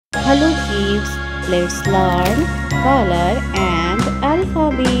Hello kids, let's learn color and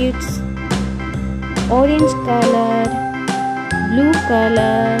alphabets. Orange color, blue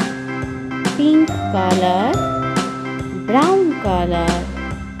color, pink color, brown color,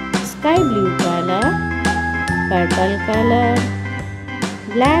 sky blue color, purple color,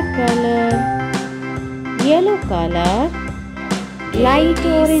 black color, yellow color, light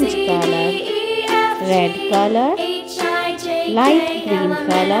orange color, red color, light green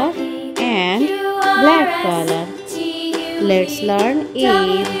color and black color. Let's learn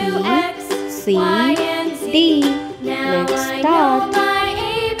A, B, C, D. Let's start.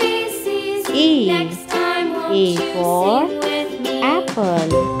 A for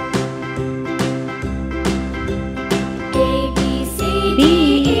apple. B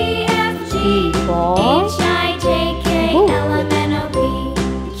for book.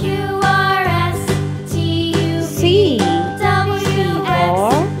 C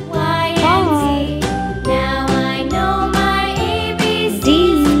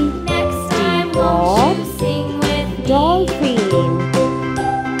dolphin.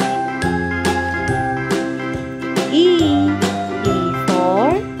 E for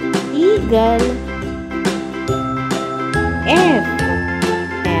eagle.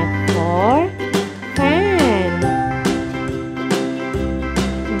 F for fan.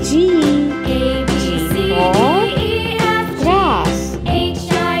 G for grass.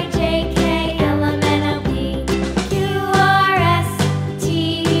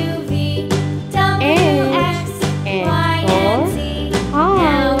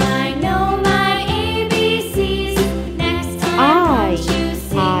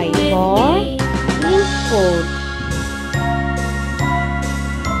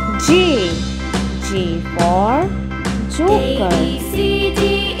 J for joker. A, B, C, D,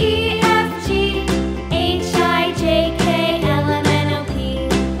 E, F, G, H, I, J, K, L, M, N, O, P,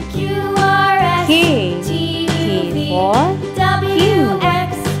 Q, R, S, T, U, V, W,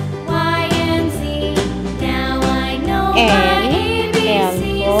 X, Y, and Z. Now I know my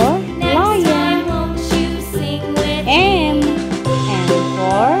ABCs. Next time won't you sing with M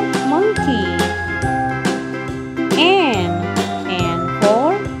for monkey. N for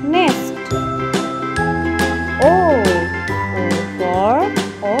nest. O for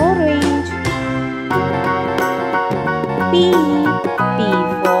orange. P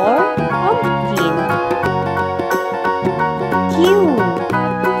for pumpkin. Q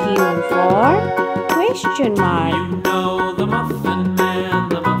for question mark. You know the Muffin Man,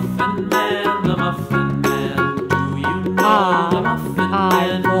 the Muffin Man, the Muffin Man. Do you know the Muffin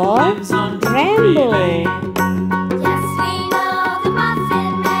Man who lives on Drury Lane? Yes, we know the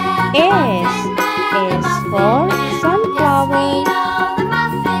Muffin Man. S for sunflower. The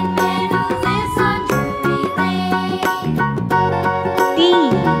Muffin Man who lives on Drury Lane. T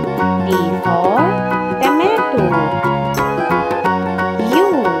for tomato. U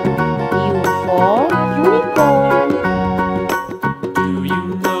for unicorn. Do you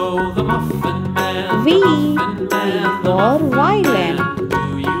know the Muffin Man? V The for violin. Do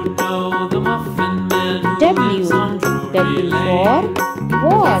you know the Muffin Man who W lives on Drury Lane?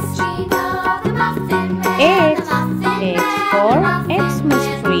 for watch. We know the Muffin Man. X The Muffin Man. for The Muffin Xmas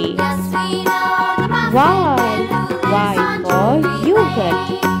Man. tree. Yes, we know the Muffin Y Man who lives on for Drury yogurt.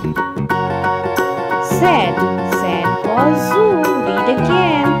 Lane. Z for zoo. Read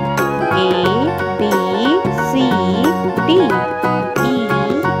again. A, B, C, D, E,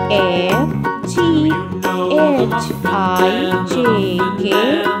 F, G, H, I, J,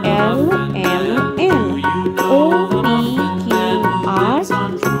 K, L, M, N, O, P, Q, R,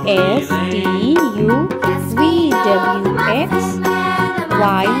 S, T, U, V, W, X,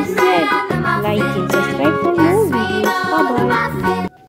 Y,